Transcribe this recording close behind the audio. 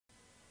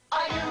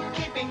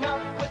keeping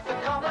up with the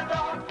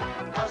Commodore,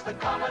 'cause the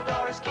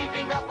Commodore is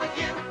keeping up with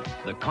you.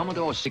 The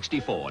Commodore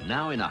 64,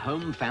 now in a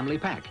home family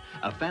pack.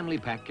 A family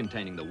pack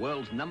containing the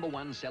world's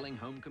 #1 selling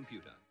home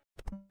computer.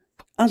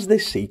 As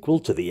this sequel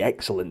to the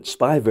excellent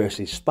Spy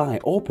vs Spy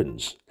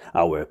opens,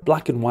 our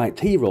black and white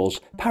heroes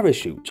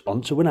parachute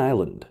onto an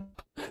island.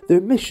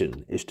 Their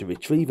mission is to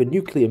retrieve a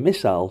nuclear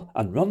missile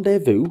and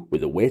rendezvous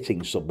with a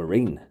waiting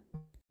submarine.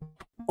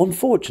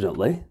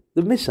 Unfortunately,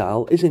 the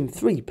missile is in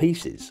 3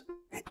 pieces,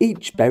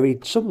 each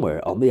buried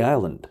somewhere on the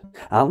island,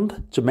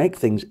 and to make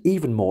things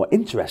even more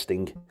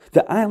interesting,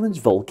 the island's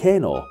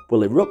volcano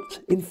will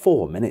erupt in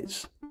 4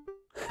 minutes.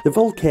 The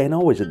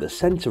volcano is in the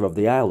centre of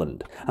the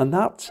island, and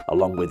that,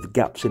 along with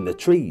gaps in the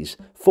trees,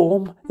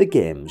 form the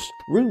game's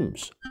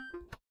rooms.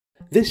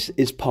 This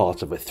is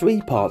part of a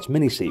 3-part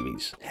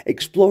miniseries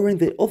exploring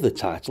the other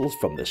titles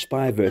from the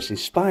Spy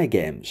vs Spy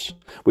games,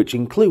 which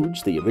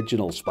includes the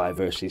original Spy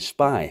vs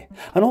Spy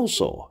and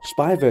also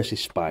Spy vs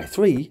Spy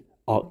 3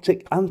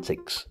 Arctic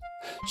Antics,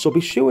 so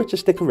be sure to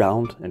stick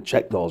around and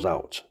check those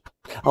out.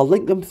 I'll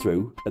link them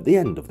through at the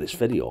end of this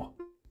video.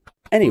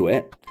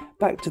 Anyway,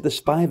 back to the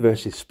Spy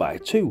vs Spy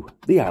 2,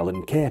 the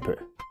island CAPER,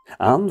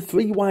 and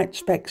 3 white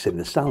specks in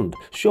the sand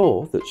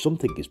show that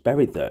something is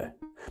buried there,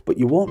 but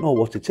you won't know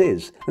what it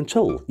is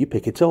until you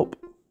pick it up.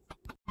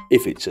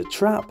 If it's a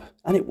trap,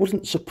 and it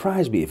wouldn't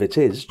surprise me if it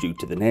is due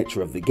to the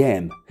nature of the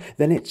game,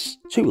 then it's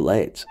too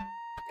late.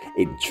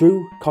 In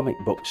true comic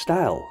book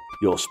style,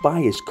 your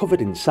spy is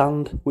covered in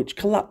sand which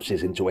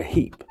collapses into a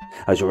heap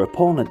as your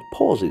opponent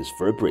pauses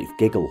for a brief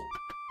giggle.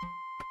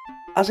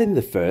 As in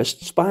the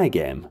first Spy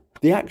game,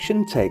 the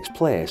action takes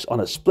place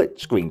on a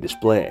split-screen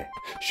display,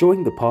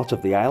 showing the part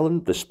of the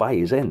island the spy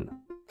is in.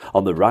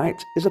 On the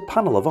right is a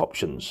panel of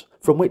options,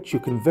 from which you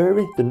can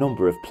vary the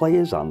number of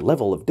players and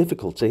level of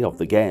difficulty of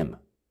the game.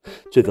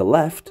 To the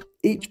left,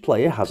 each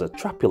player has a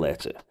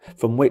trapulator,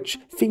 from which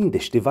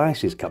fiendish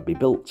devices can be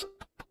built.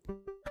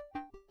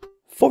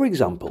 For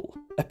example,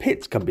 a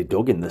pit can be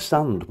dug in the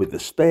sand with the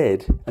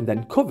spade and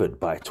then covered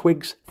by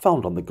twigs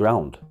found on the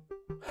ground.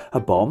 A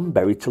bomb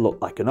buried to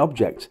look like an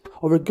object,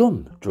 or a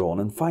gun drawn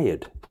and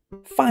fired.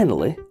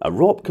 Finally, a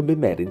rope can be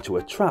made into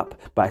a trap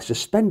by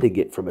suspending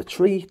it from a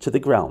tree to the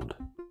ground.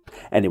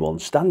 Anyone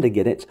standing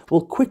in it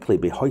will quickly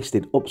be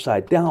hoisted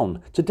upside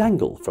down to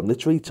dangle from the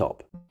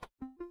treetop.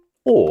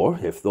 Or,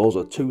 if those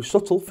are too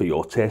subtle for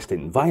your taste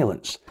in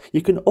violence,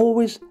 you can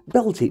always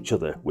belt each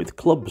other with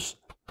clubs.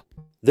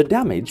 The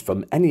damage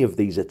from any of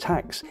these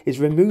attacks is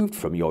removed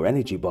from your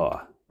energy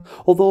bar,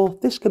 although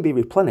this can be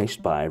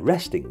replenished by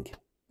resting.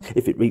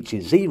 If it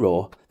reaches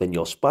 0, then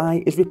your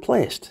spy is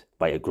replaced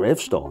by a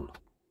gravestone.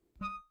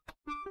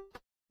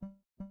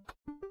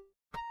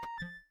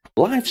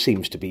 Life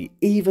seems to be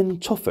even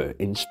tougher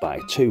in Spy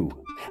 2,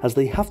 as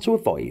they have to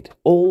avoid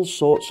all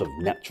sorts of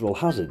natural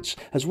hazards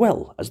as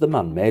well as the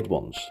man-made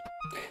ones.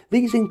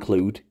 These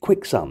include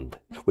quicksand,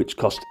 which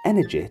costs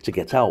energy to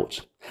get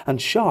out,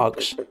 and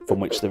sharks, from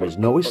which there is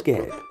no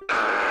escape.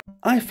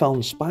 I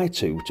found Spy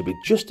 2 to be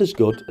just as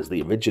good as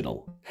the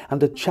original,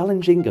 and a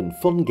challenging and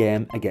fun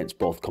game against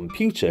both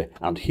computer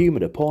and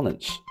human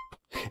opponents.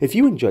 If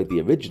you enjoyed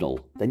the original,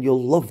 then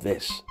you'll love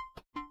this.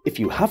 If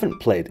you haven't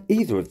played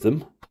either of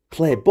them,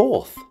 play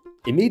both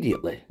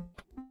immediately.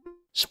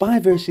 Spy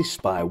vs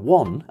Spy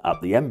 1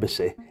 at the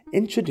Embassy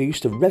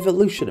introduced a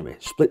revolutionary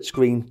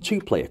split-screen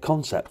 2-player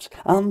concept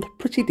and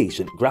pretty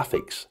decent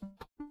graphics.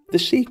 The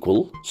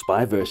sequel,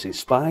 Spy vs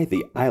Spy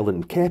the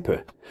Island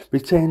CAPER,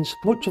 retains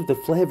much of the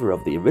flavour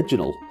of the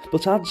original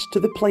but adds to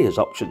the player's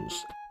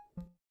options.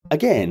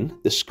 Again,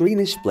 the screen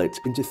is split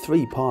into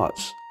 3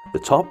 parts. The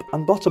top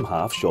and bottom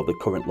half show the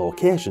current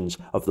locations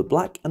of the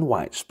black and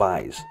white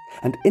spies,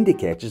 and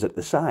indicators at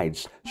the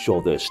sides show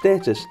their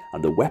status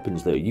and the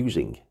weapons they're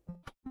using.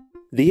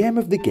 The aim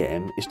of the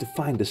game is to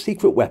find a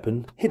secret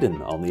weapon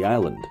hidden on the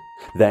island,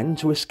 then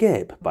to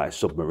escape by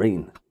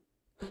submarine.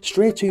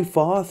 Stray too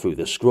far through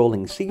the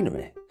scrolling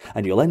scenery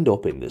and you'll end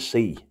up in the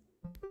sea.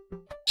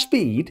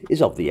 Speed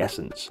is of the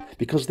essence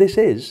because this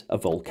is a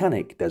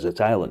volcanic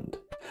desert island,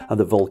 and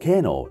the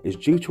volcano is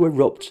due to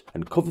erupt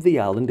and cover the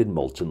island in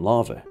molten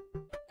lava.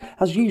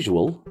 As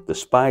usual, the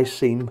spies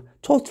seem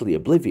totally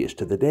oblivious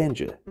to the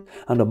danger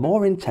and are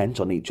more intent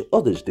on each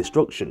other's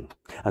destruction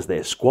as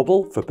they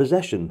squabble for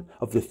possession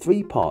of the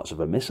 3 parts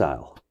of a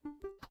missile.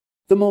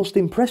 The most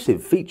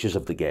impressive features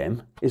of the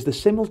game is the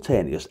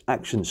simultaneous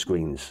action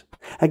screens.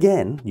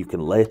 Again, you can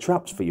lay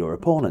traps for your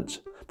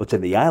opponent, but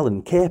in the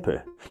island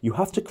CAPER, you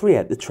have to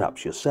create the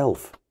traps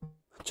yourself.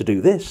 To do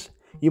this,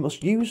 you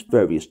must use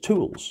various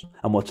tools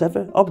and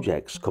whatever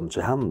objects come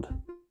to hand.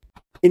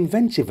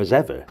 Inventive as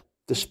ever,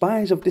 the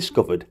spies have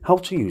discovered how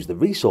to use the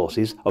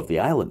resources of the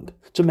island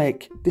to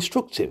make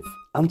destructive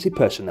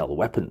anti-personnel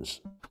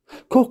weapons.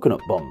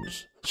 Coconut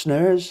bombs,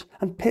 snares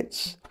and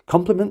pits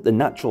complement the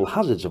natural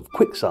hazards of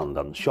quicksand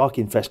and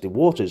shark-infested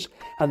waters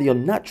and the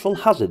unnatural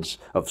hazards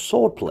of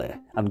swordplay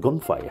and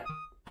gunfire.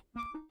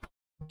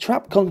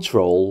 Trap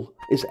control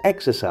is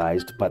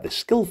exercised by the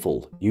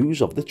skillful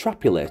use of the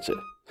trapulator,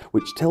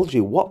 which tells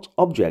you what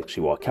objects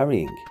you are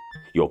carrying.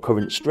 your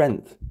current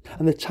strength,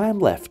 and the time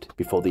left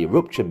before the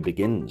eruption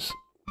begins.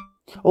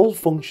 All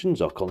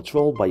functions are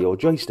controlled by your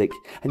joystick,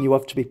 and you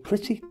have to be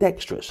pretty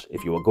dexterous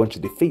if you are going to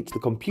defeat the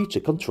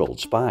computer-controlled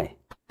spy.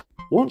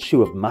 Once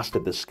you have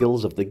mastered the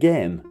skills of the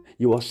game,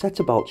 you are set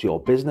about your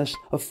business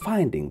of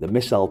finding the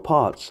missile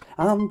parts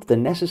and the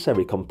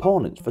necessary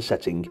components for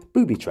setting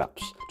booby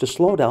traps to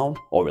slow down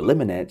or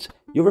eliminate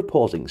your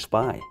opposing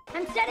spy.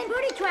 I'm setting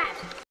booty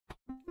traps!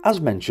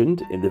 As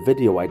mentioned in the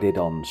video I did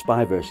on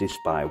Spy vs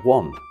Spy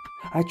 1,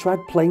 I tried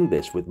playing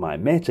this with my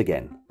mate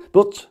again,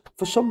 but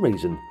for some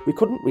reason we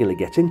couldn't really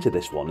get into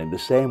this one in the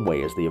same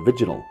way as the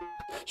original,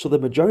 so the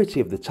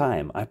majority of the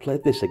time I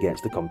played this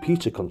against the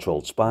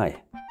computer-controlled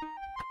spy.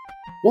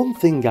 One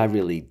thing I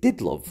really did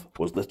love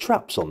was the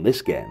traps on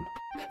this game.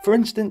 For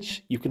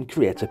instance, you can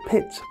create a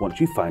pit once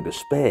you find a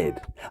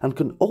spade, and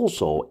can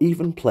also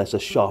even place a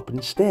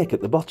sharpened stake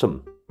at the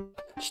bottom.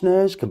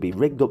 Snares can be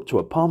rigged up to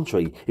a palm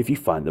tree if you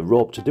find the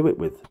rope to do it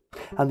with,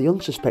 and the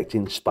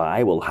unsuspecting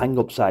spy will hang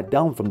upside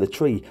down from the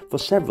tree for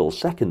several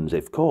seconds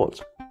if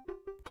caught.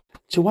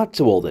 To add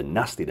to all the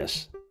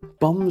nastiness,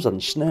 bombs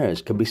and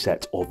snares can be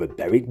set over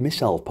buried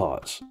missile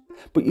parts,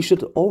 but you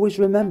should always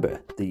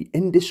remember the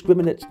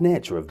indiscriminate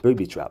nature of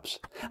booby traps,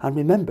 and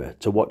remember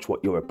to watch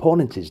what your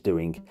opponent is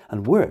doing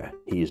and where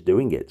he is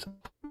doing it.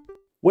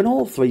 When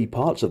all three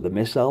parts of the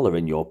missile are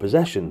in your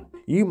possession,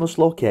 you must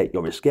locate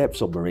your escape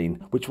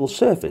submarine, which will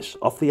surface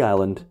off the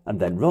island and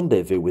then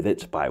rendezvous with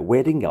it by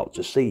wading out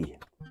to sea.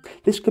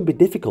 This can be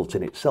difficult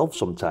in itself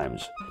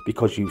sometimes,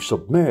 because you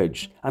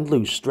submerge and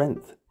lose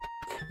strength.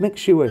 Make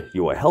sure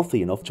you are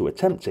healthy enough to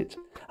attempt it,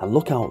 and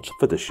look out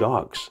for the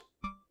sharks.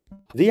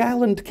 The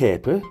Island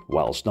Caper,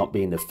 whilst not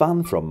being a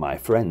fan from my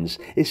friends,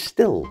 is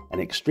still an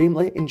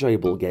extremely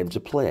enjoyable game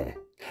to play,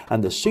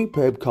 and the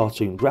superb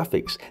cartoon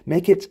graphics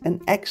make it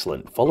an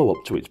excellent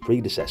follow-up to its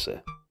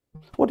predecessor.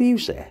 What do you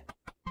say?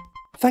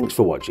 Thanks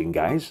for watching,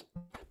 guys.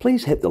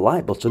 Please hit the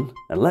like button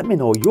and let me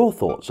know your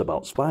thoughts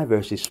about Spy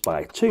vs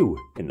Spy 2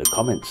 in the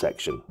comments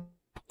section.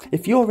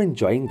 If you're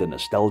enjoying the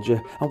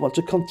nostalgia and want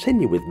to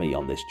continue with me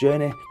on this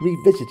journey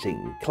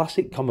revisiting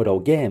classic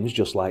Commodore games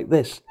just like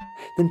this,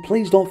 then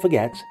please don't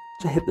forget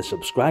to hit the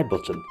subscribe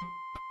button.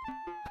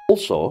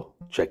 Also,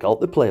 check out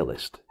the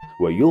playlist,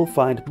 where you'll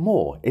find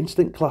more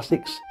instant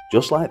classics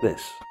just like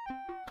this.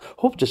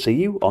 Hope to see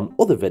you on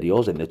other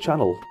videos in the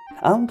channel,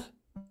 and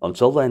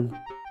until then,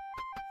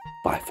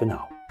 bye for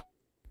now.